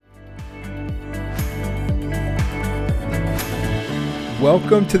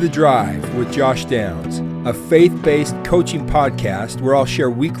Welcome to The Drive with Josh Downs, a faith-based coaching podcast where I'll share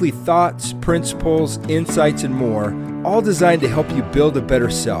weekly thoughts, principles, insights, and more, all designed to help you build a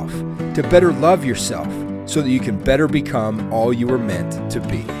better self, to better love yourself, so that you can better become all you were meant to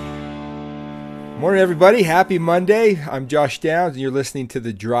be. Morning, everybody. Happy Monday. I'm Josh Downs, and you're listening to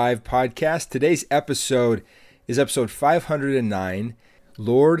The Drive podcast. Today's episode is episode 509,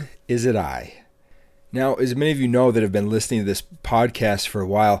 Lord, Is It I? Now, as many of you know that have been listening to this podcast for a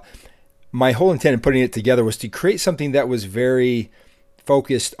while, my whole intent in putting it together was to create something that was very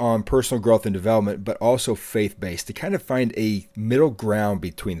focused on personal growth and development, but also faith-based, to kind of find a middle ground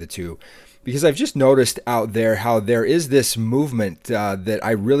between the two. Because I've just noticed out there how there is this movement that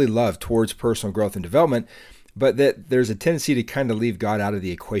I really love towards personal growth and development, but that there's a tendency to kind of leave God out of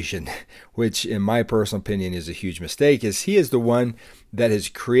the equation, which in my personal opinion is a huge mistake, as He is the one that has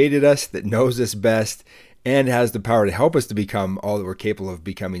created us, that knows us best, and has the power to help us to become all that we're capable of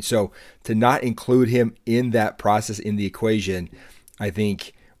becoming. So to not include Him in that process, in the equation, I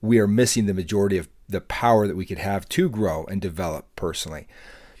think we are missing the majority of the power that we could have to grow and develop personally.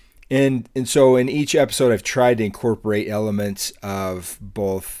 And so in each episode, I've tried to incorporate elements of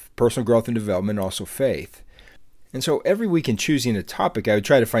both personal growth and development, and also faith. And so every week in choosing a topic, I would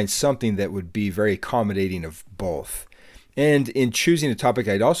try to find something that would be very accommodating of both. And in choosing a topic,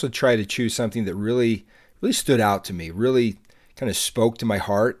 I'd also try to choose something that really stood out to me, really kind of spoke to my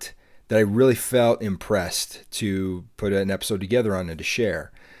heart, that I really felt impressed to put an episode together on and to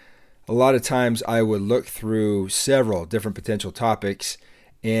share. A lot of times I would look through several different potential topics,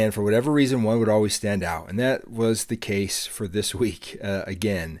 and for whatever reason, one would always stand out. And that was the case for this week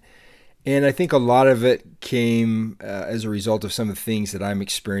again. And I think a lot of it came as a result of some of the things that I'm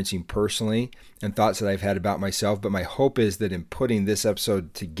experiencing personally and thoughts that I've had about myself. But my hope is that in putting this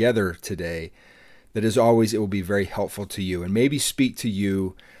episode together today, that as always, it will be very helpful to you and maybe speak to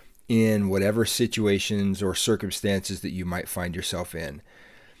you in whatever situations or circumstances that you might find yourself in.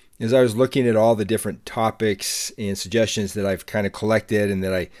 As I was looking at all the different topics and suggestions that I've kind of collected and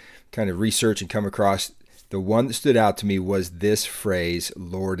that I kind of research and come across, the one that stood out to me was this phrase,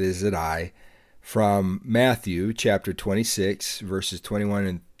 Lord, is it I, from Matthew chapter 26, verses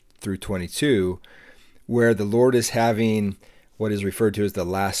 21 through 22, where the Lord is having what is referred to as the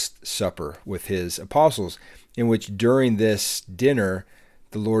Last Supper with His apostles, in which during this dinner,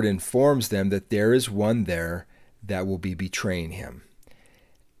 the Lord informs them that there is one there that will be betraying Him.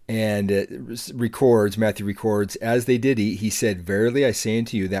 And Matthew records, as they did eat, He said, "Verily I say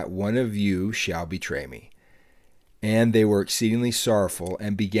unto you that one of you shall betray me." And they were exceedingly sorrowful,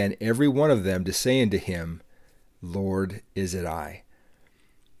 and began every one of them to say unto Him, Lord, is it I?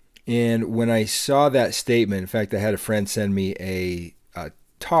 And when I saw that statement, in fact, I had a friend send me a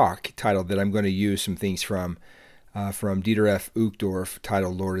talk titled that I'm going to use some things from Dieter F. Uchtdorf,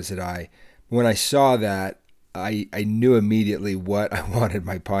 titled Lord, is it I? When I saw that, I knew immediately what I wanted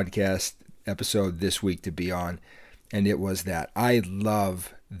my podcast episode this week to be on, and it was that. I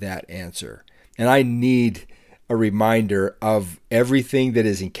love that answer, and I need a reminder of everything that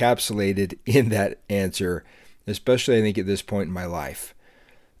is encapsulated in that answer, especially I think at this point in my life.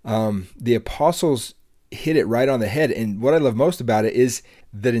 The apostles hit it right on the head, and what I love most about it is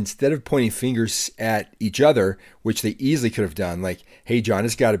that instead of pointing fingers at each other, which they easily could have done, like, "Hey John,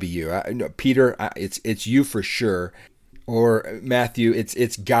 it's got to be you. No, Peter, it's you for sure," or Matthew,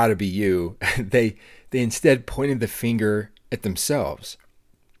 it's got to be you. They instead pointed the finger at themselves.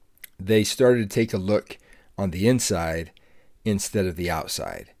 They started to take a look on the inside instead of the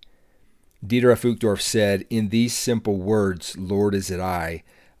outside. Dieter F. Uchtdorf said, "In these simple words, Lord, is it I,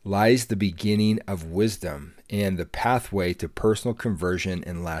 lies the beginning of wisdom and the pathway to personal conversion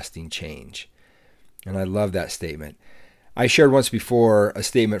and lasting change." And I love that statement. I shared once before a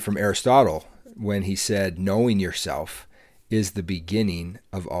statement from Aristotle when he said, "Knowing yourself is the beginning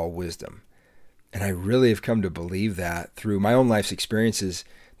of all wisdom." And I really have come to believe that through my own life's experiences,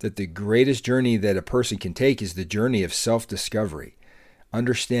 that the greatest journey that a person can take is the journey of self-discovery,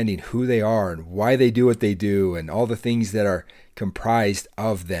 understanding who they are and why they do what they do and all the things that are comprised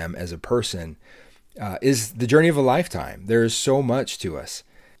of them as a person is the journey of a lifetime. There is so much to us.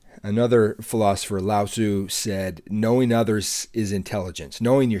 Another philosopher, Lao Tzu, said, "Knowing others is intelligence.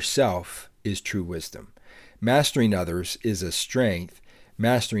 Knowing yourself is true wisdom. Mastering others is a strength.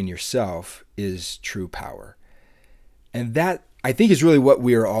 Mastering yourself is true power." And that, I think, is really what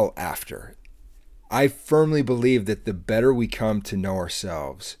we are all after. I firmly believe that the better we come to know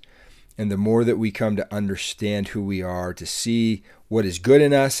ourselves, and the more that we come to understand who we are, to see what is good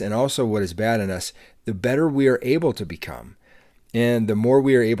in us and also what is bad in us, the better we are able to become, and the more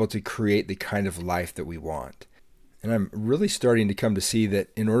we are able to create the kind of life that we want. And I'm really starting to come to see that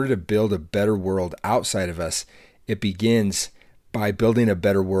in order to build a better world outside of us, it begins by building a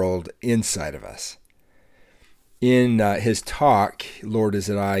better world inside of us. In his talk, Lord Is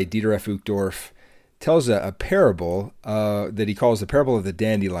It I, Dieter F. Uchtdorf tells a parable that he calls the parable of the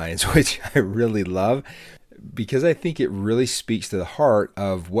dandelions, which I really love because I think it really speaks to the heart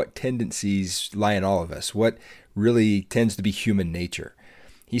of what tendencies lie in all of us, what really tends to be human nature.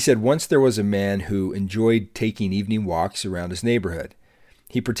 He said, once there was a man who enjoyed taking evening walks around his neighborhood.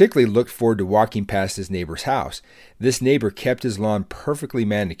 He particularly looked forward to walking past his neighbor's house. This neighbor kept his lawn perfectly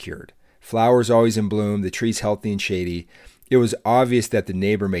manicured. Flowers always in bloom, the trees healthy and shady. It was obvious that the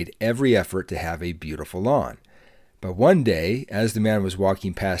neighbor made every effort to have a beautiful lawn. But one day, as the man was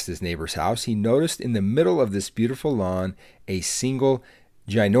walking past his neighbor's house, he noticed in the middle of this beautiful lawn a single,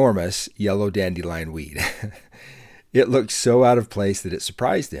 ginormous yellow dandelion weed. It looked so out of place that it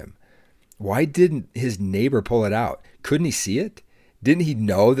surprised him. Why didn't his neighbor pull it out? Couldn't he see it? Didn't he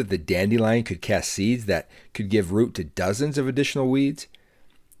know that the dandelion could cast seeds that could give root to dozens of additional weeds?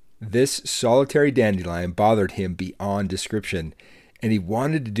 This solitary dandelion bothered him beyond description, and he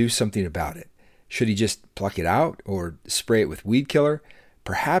wanted to do something about it. Should he just pluck it out or spray it with weed killer?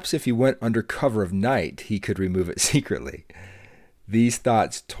 Perhaps if he went under cover of night, he could remove it secretly. These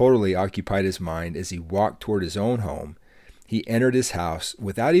thoughts totally occupied his mind as he walked toward his own home. He entered his house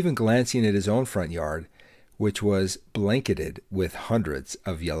without even glancing at his own front yard, which was blanketed with hundreds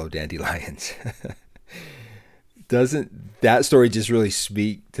of yellow dandelions. Doesn't that story just really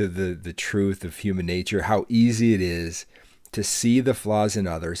speak to the truth of human nature, how easy it is to see the flaws in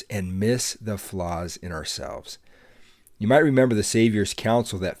others and miss the flaws in ourselves? You might remember the Savior's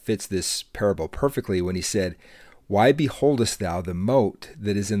counsel that fits this parable perfectly when he said, "Why beholdest thou the mote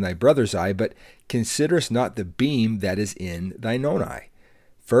that is in thy brother's eye, but considerest not the beam that is in thine own eye?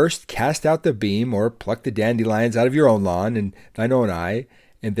 First cast out the beam, or pluck the dandelions out of your own lawn and thine own eye,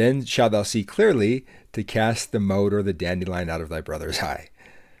 and then shalt thou see clearly to cast the mote or the dandelion out of thy brother's eye."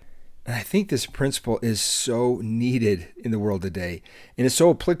 And I think this principle is so needed in the world today, and it's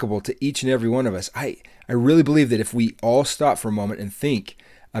so applicable to each and every one of us. I really believe that if we all stop for a moment and think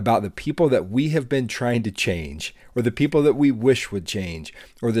about the people that we have been trying to change, or the people that we wish would change,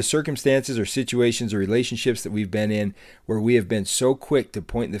 or the circumstances or situations or relationships that we've been in where we have been so quick to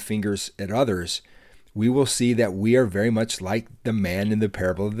point the fingers at others, we will see that we are very much like the man in the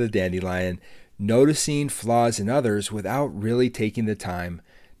parable of the dandelion, noticing flaws in others without really taking the time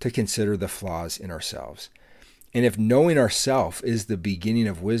to consider the flaws in ourselves. And if knowing ourselves is the beginning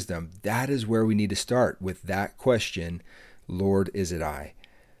of wisdom, that is where we need to start with that question, Lord, is it I?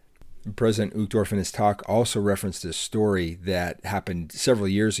 President Uchtdorf in his talk also referenced a story that happened several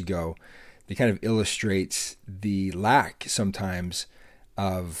years ago that kind of illustrates the lack sometimes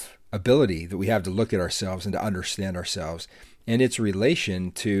of ability that we have to look at ourselves and to understand ourselves and its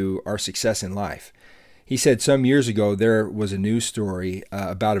relation to our success in life. He said some years ago there was a news story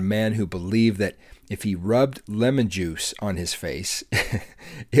about a man who believed that if he rubbed lemon juice on his face,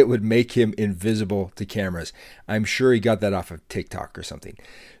 it would make him invisible to cameras. I'm sure he got that off of TikTok or something.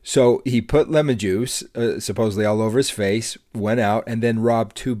 So he put lemon juice, supposedly all over his face, went out, and then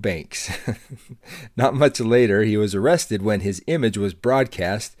robbed 2 banks. Not much later, he was arrested when his image was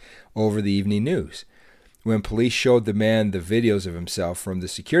broadcast over the evening news. When police showed the man the videos of himself from the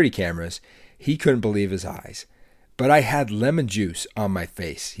security cameras, he couldn't believe his eyes. "But I had lemon juice on my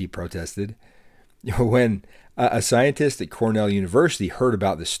face," he protested. When a scientist at Cornell University heard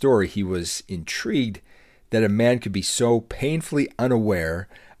about the story, he was intrigued that a man could be so painfully unaware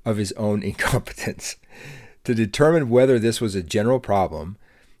of his own incompetence. To determine whether this was a general problem,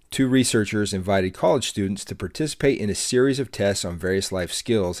 2 researchers invited college students to participate in a series of tests on various life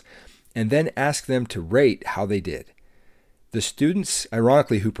skills and then asked them to rate how they did. The students,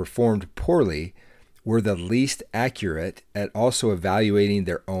 ironically, who performed poorly were the least accurate at also evaluating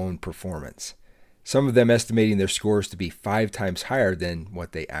their own performance, some of them estimating their scores to be 5 times higher than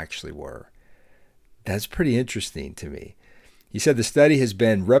what they actually were. That's pretty interesting to me. He said the study has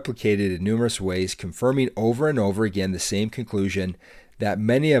been replicated in numerous ways, confirming over and over again the same conclusion that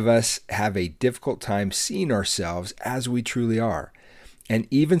many of us have a difficult time seeing ourselves as we truly are. And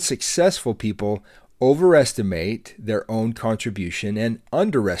even successful people overestimate their own contribution and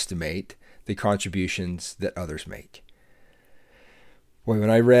underestimate the contributions that others make. Boy, when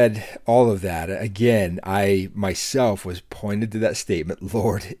I read all of that, again, I myself was pointed to that statement,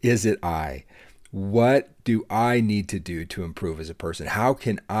 Lord, is it I? What do I need to do to improve as a person? How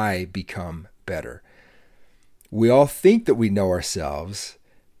can I become better? We all think that we know ourselves,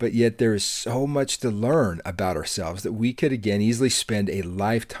 but yet there is so much to learn about ourselves that we could, again, easily spend a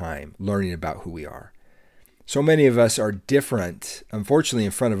lifetime learning about who we are. So many of us are different, unfortunately,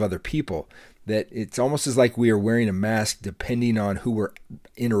 in front of other people, that it's almost as like we are wearing a mask depending on who we're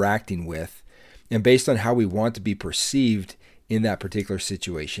interacting with and based on how we want to be perceived in that particular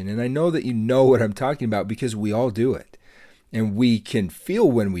situation. And I know that you know what I'm talking about because we all do it. And we can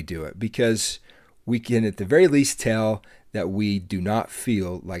feel when we do it because we can at the very least tell that we do not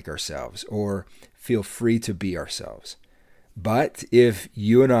feel like ourselves or feel free to be ourselves. But if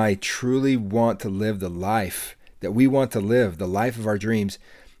you and I truly want to live the life that we want to live, the life of our dreams,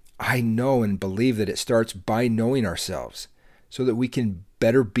 I know and believe that it starts by knowing ourselves so that we can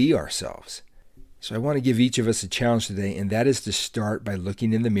better be ourselves. So I want to give each of us a challenge today, and that is to start by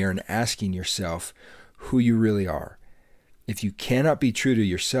looking in the mirror and asking yourself who you really are. If you cannot be true to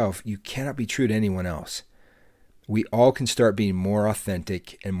yourself, you cannot be true to anyone else. We all can start being more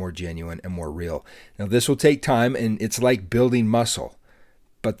authentic and more genuine and more real. Now, this will take time, and it's like building muscle.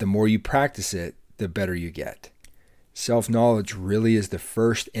 But the more you practice it, the better you get. Self-knowledge really is the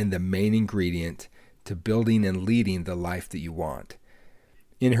first and the main ingredient to building and leading the life that you want.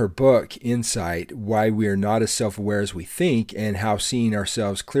 In her book, Insight, Why We Are Not as Self-Aware as We Think and How Seeing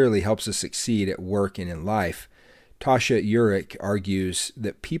Ourselves Clearly Helps Us Succeed at Work and in Life, Tasha Eurich argues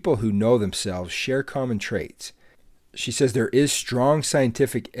that people who know themselves share common traits. She says there is strong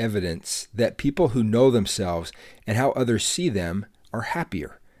scientific evidence that people who know themselves and how others see them are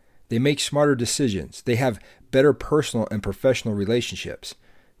happier. They make smarter decisions. They have better personal and professional relationships.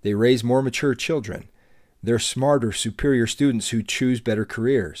 They raise more mature children. They're smarter, superior students who choose better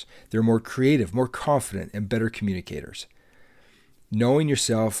careers. They're more creative, more confident, and better communicators. Knowing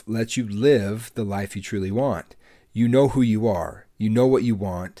yourself lets you live the life you truly want. You know who you are. You know what you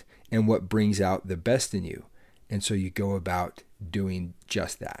want and what brings out the best in you. And so you go about doing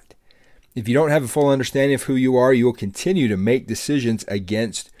just that. If you don't have a full understanding of who you are, you will continue to make decisions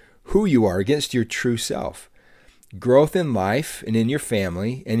against who you are, against your true self. Growth in life and in your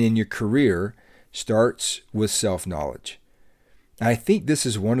family and in your career starts with self-knowledge. I think this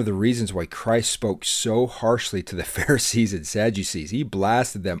is one of the reasons why Christ spoke so harshly to the Pharisees and Sadducees. He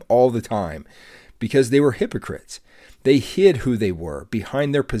blasted them all the time because they were hypocrites. They hid who they were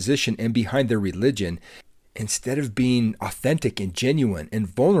behind their position and behind their religion instead of being authentic and genuine and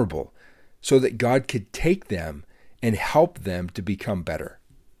vulnerable so that God could take them and help them to become better.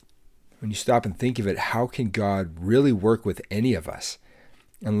 When you stop and think of it, how can God really work with any of us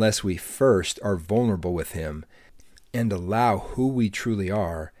unless we first are vulnerable with Him and allow who we truly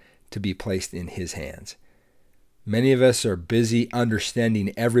are to be placed in His hands? Many of us are busy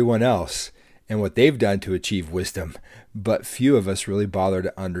understanding everyone else and what they've done to achieve wisdom, but few of us really bother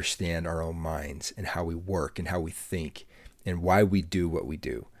to understand our own minds and how we work and how we think and why we do what we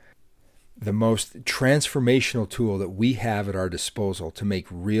do. The most transformational tool that we have at our disposal to make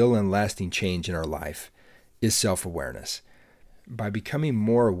real and lasting change in our life is self-awareness. By becoming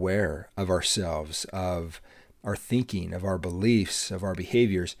more aware of ourselves, of our thinking, of our beliefs, of our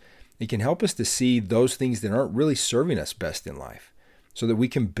behaviors, it can help us to see those things that aren't really serving us best in life so that we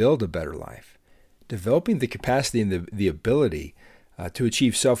can build a better life. Developing the capacity and the ability to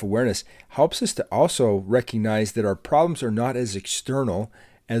achieve self-awareness helps us to also recognize that our problems are not as external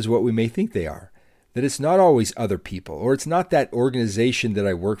as what we may think they are. That it's not always other people, or it's not that organization that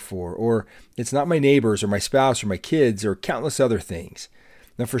I work for, or it's not my neighbors or my spouse or my kids or countless other things.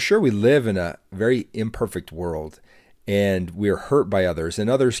 Now, for sure, we live in a very imperfect world, and we are hurt by others, and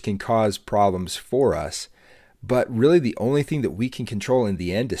others can cause problems for us. But really, the only thing that we can control in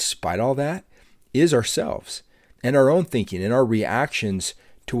the end, despite all that, is ourselves and our own thinking and our reactions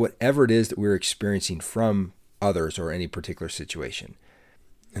to whatever it is that we're experiencing from others or any particular situation.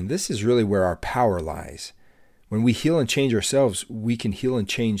 And this is really where our power lies. When we heal and change ourselves, we can heal and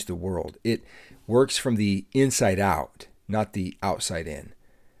change the world. It works from the inside out, not the outside in.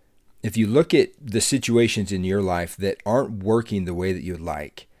 If you look at the situations in your life that aren't working the way that you'd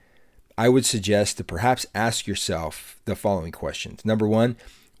like, I would suggest to perhaps ask yourself the following questions. Number one,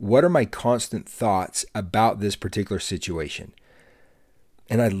 what are my constant thoughts about this particular situation?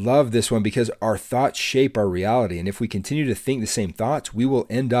 And I love this one because our thoughts shape our reality. And if we continue to think the same thoughts, we will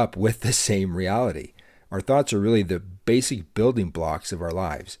end up with the same reality. Our thoughts are really the basic building blocks of our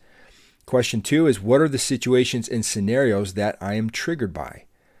lives. Question two is, what are the situations and scenarios that I am triggered by?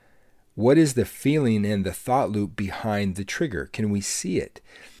 What is the feeling and the thought loop behind the trigger? Can we see it?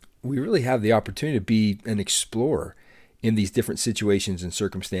 We really have the opportunity to be an explorer in these different situations and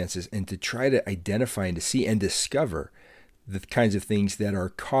circumstances and to try to identify and to see and discover the kinds of things that are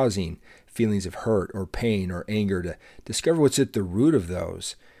causing feelings of hurt or pain or anger, to discover what's at the root of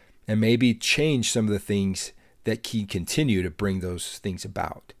those and maybe change some of the things that can continue to bring those things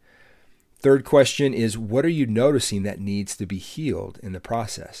about. Third question is, what are you noticing that needs to be healed in the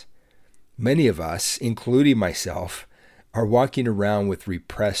process? Many of us, including myself, are walking around with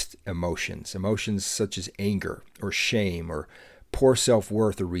repressed emotions such as anger or shame or poor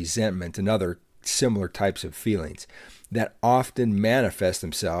self-worth or resentment and other similar types of feelings that often manifest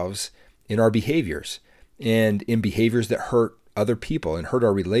themselves in our behaviors and in behaviors that hurt other people and hurt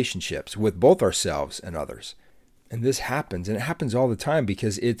our relationships with both ourselves and others. And this happens, and it happens all the time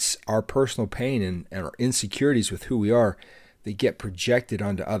because it's our personal pain and our insecurities with who we are that get projected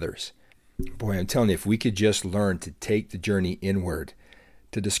onto others. Boy, I'm telling you, if we could just learn to take the journey inward,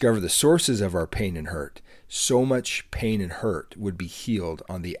 to discover the sources of our pain and hurt, so much pain and hurt would be healed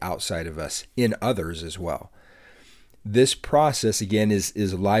on the outside of us, in others as well. This process, again,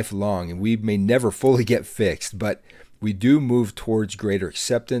 is lifelong, and we may never fully get fixed, but we do move towards greater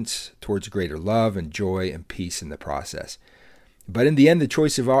acceptance, towards greater love and joy and peace in the process. But in the end, the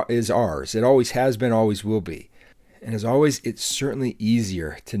choice is ours. It always has been, always will be. And as always, it's certainly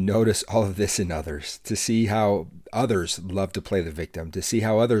easier to notice all of this in others, to see how others love to play the victim, to see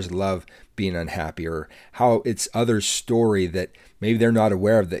how others love being unhappy, or how it's others' story that maybe they're not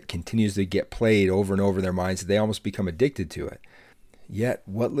aware of that continues to get played over and over in their minds that they almost become addicted to it. Yet,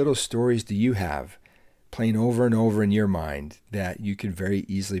 what little stories do you have playing over and over in your mind that you can very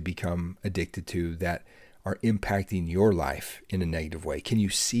easily become addicted to that are impacting your life in a negative way? Can you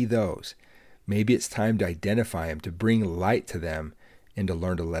see those? Maybe it's time to identify them, to bring light to them, and to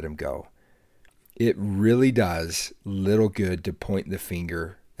learn to let them go. It really does little good to point the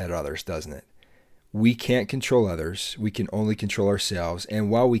finger at others, doesn't it? We can't control others. We can only control ourselves. And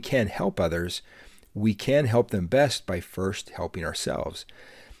while we can help others, we can help them best by first helping ourselves.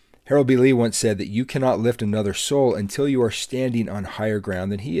 Harold B. Lee once said that you cannot lift another soul until you are standing on higher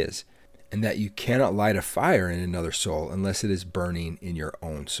ground than he is, and that you cannot light a fire in another soul unless it is burning in your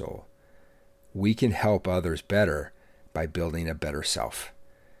own soul. We can help others better by building a better self.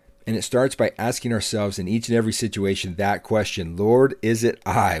 And it starts by asking ourselves in each and every situation that question, Lord, is it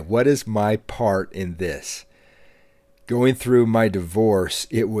I? What is my part in this? Going through my divorce,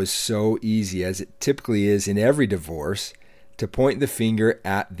 it was so easy, as it typically is in every divorce, to point the finger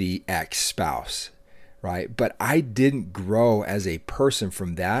at the ex-spouse, right? But I didn't grow as a person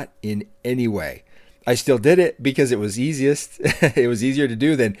from that in any way. I still did it because it was easiest. It was easier to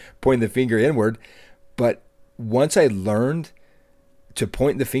do than pointing the finger inward. But once I learned to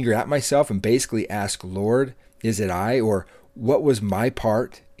point the finger at myself and basically ask, Lord, is it I? Or what was my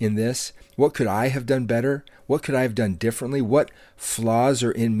part in this? What could I have done better? What could I have done differently? What flaws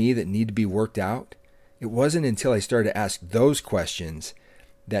are in me that need to be worked out? It wasn't until I started to ask those questions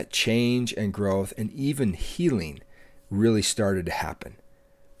that change and growth and even healing really started to happen.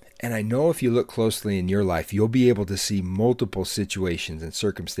 And I know if you look closely in your life, you'll be able to see multiple situations and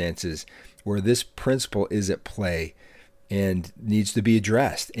circumstances where this principle is at play and needs to be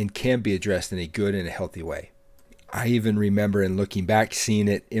addressed and can be addressed in a good and a healthy way. I even remember, in looking back, seeing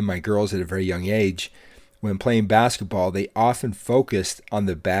it in my girls at a very young age. When playing basketball, they often focused on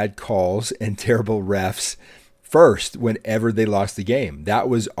the bad calls and terrible refs first whenever they lost the game. That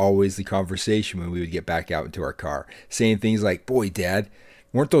was always the conversation when we would get back out into our car, saying things like, boy, Dad,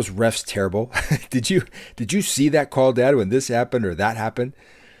 weren't those refs terrible? Did you see that call, Dad, when this happened or that happened?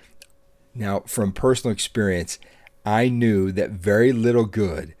 Now, from personal experience, I knew that very little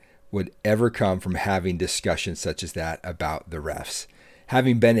good would ever come from having discussions such as that about the refs.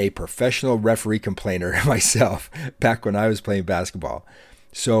 Having been a professional referee complainer myself back when I was playing basketball.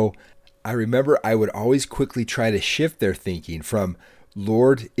 So I remember I would always quickly try to shift their thinking from,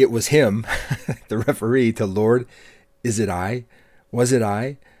 Lord, it was him, the referee, to Lord, is it I? Was it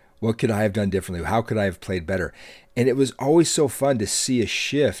I? What could I have done differently? How could I have played better? And it was always so fun to see a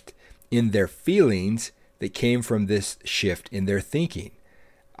shift in their feelings that came from this shift in their thinking.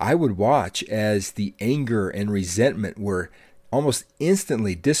 I would watch as the anger and resentment were almost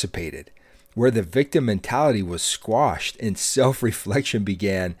instantly dissipated, where the victim mentality was squashed and self-reflection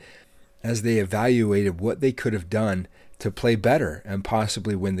began as they evaluated what they could have done to play better and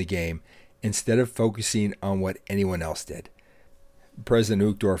possibly win the game instead of focusing on what anyone else did.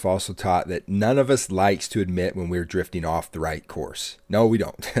 President Uchtdorf also taught that none of us likes to admit when we're drifting off the right course. No, we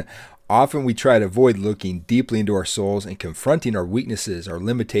don't. Often we try to avoid looking deeply into our souls and confronting our weaknesses, our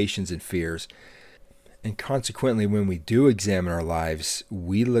limitations, and fears. And consequently, when we do examine our lives,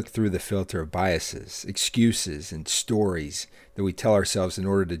 we look through the filter of biases, excuses, and stories that we tell ourselves in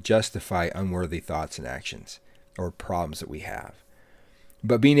order to justify unworthy thoughts and actions or problems that we have.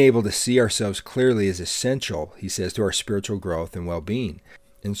 But being able to see ourselves clearly is essential, he says, to our spiritual growth and well-being,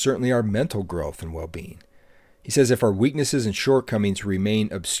 and certainly our mental growth and well-being. He says, if our weaknesses and shortcomings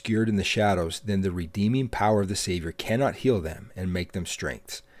remain obscured in the shadows, then the redeeming power of the Savior cannot heal them and make them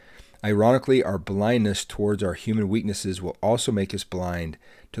strengths. Ironically, our blindness towards our human weaknesses will also make us blind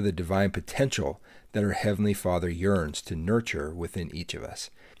to the divine potential that our Heavenly Father yearns to nurture within each of us.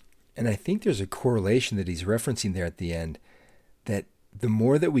 And I think there's a correlation that he's referencing there at the end, that the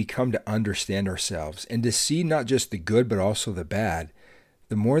more that we come to understand ourselves and to see not just the good but also the bad,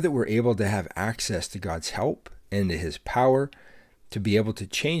 the more that we're able to have access to God's help and to His power to be able to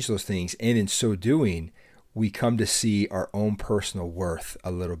change those things. And in so doing, we come to see our own personal worth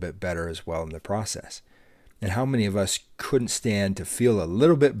a little bit better as well in the process. And how many of us couldn't stand to feel a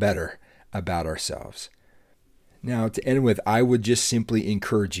little bit better about ourselves? Now, to end with, I would just simply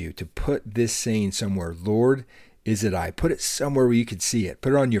encourage you to put this saying somewhere, Lord, is it I? Put it somewhere where you can see it.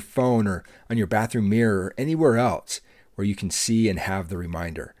 Put it on your phone or on your bathroom mirror or anywhere else where you can see and have the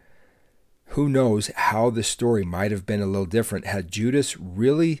reminder. Who knows how the story might have been a little different had Judas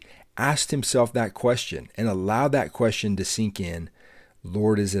really asked himself that question and allowed that question to sink in,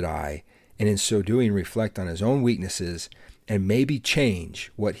 Lord, is it I? And in so doing, reflect on his own weaknesses and maybe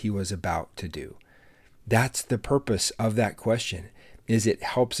change what he was about to do. That's the purpose of that question, is it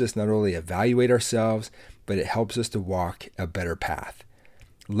helps us not only evaluate ourselves, but it helps us to walk a better path.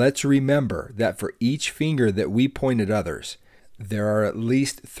 Let's remember that for each finger that we point at others, there are at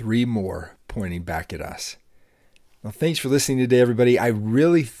least 3 more pointing back at us. Well, thanks for listening today, everybody. I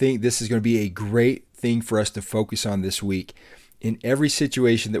really think this is going to be a great thing for us to focus on this week in every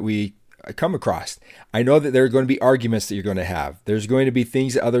situation that we come across. I know that there are going to be arguments that you're going to have. There's going to be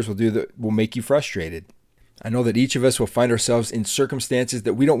things that others will do that will make you frustrated. I know that each of us will find ourselves in circumstances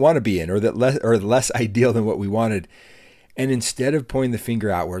that we don't want to be in or that less ideal than what we wanted. And instead of pointing the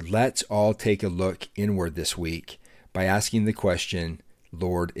finger outward, let's all take a look inward this week by asking the question,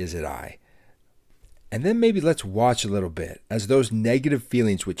 Lord, is it I? And then maybe let's watch a little bit as those negative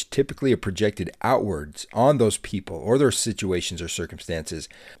feelings, which typically are projected outwards on those people or their situations or circumstances,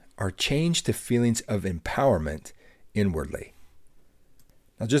 are changed to feelings of empowerment inwardly.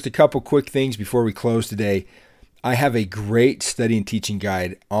 Now, just a couple quick things before we close today. I have a great study and teaching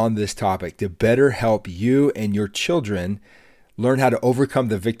guide on this topic to better help you and your children learn how to overcome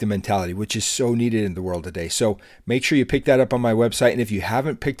the victim mentality, which is so needed in the world today. So make sure you pick that up on my website. And if you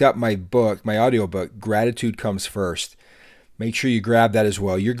haven't picked up my book, my audiobook, Gratitude Comes First, make sure you grab that as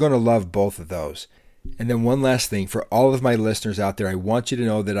well. You're going to love both of those. And then one last thing, for all of my listeners out there, I want you to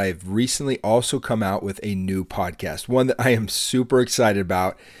know that I have recently also come out with a new podcast, one that I am super excited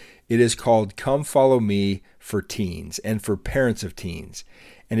about. It is called Come Follow Me for Teens and for Parents of Teens.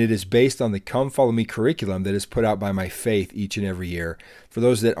 And it is based on the Come Follow Me curriculum that is put out by My Faith each and every year. For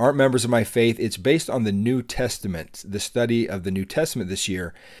those that aren't members of My Faith, it's based on the New Testament, the study of the New Testament this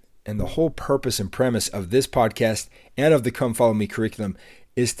year. And the whole purpose and premise of this podcast and of the Come Follow Me curriculum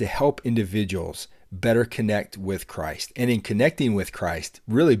is to help individuals better connect with Christ. And in connecting with Christ,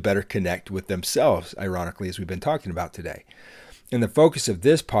 really better connect with themselves, ironically, as we've been talking about today. And the focus of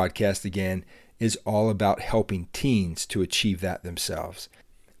this podcast, again, is all about helping teens to achieve that themselves.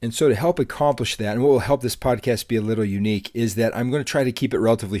 And so to help accomplish that, and what will help this podcast be a little unique, is that I'm going to try to keep it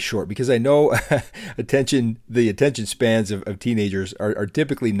relatively short because I know the attention spans of teenagers are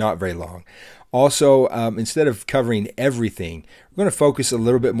typically not very long. Also, instead of covering everything, we're going to focus a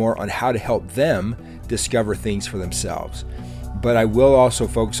little bit more on how to help them discover things for themselves. But I will also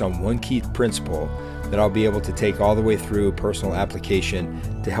focus on one key principle that I'll be able to take all the way through personal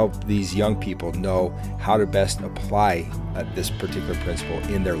application to help these young people know how to best apply this particular principle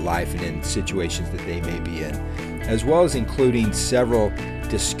in their life and in situations that they may be in, as well as including several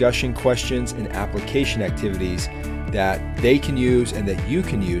discussion questions and application activities that they can use and that you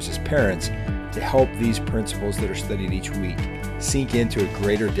can use as parents to help these principles that are studied each week sink into a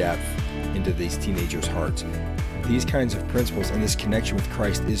greater depth into these teenagers' hearts. These kinds of principles and this connection with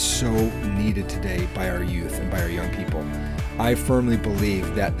Christ is so needed today by our youth and by our young people. I firmly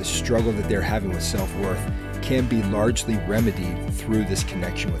believe that the struggle that they're having with self-worth can be largely remedied through this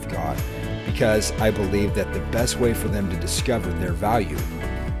connection with God, because I believe that the best way for them to discover their value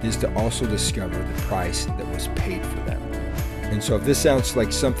is to also discover the price that was paid for them. And so if this sounds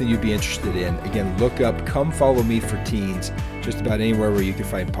like something you'd be interested in, again, look up Come Follow Me for Teens, just about anywhere where you can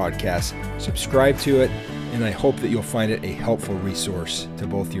find podcasts. Subscribe to it, and I hope that you'll find it a helpful resource to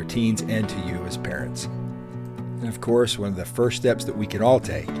both your teens and to you as parents. And of course, one of the first steps that we can all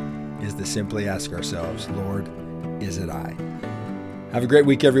take is to simply ask ourselves, Lord, is it I? Have a great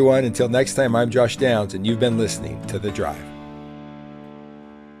week, everyone. Until next time, I'm Josh Downs, and you've been listening to The Drive.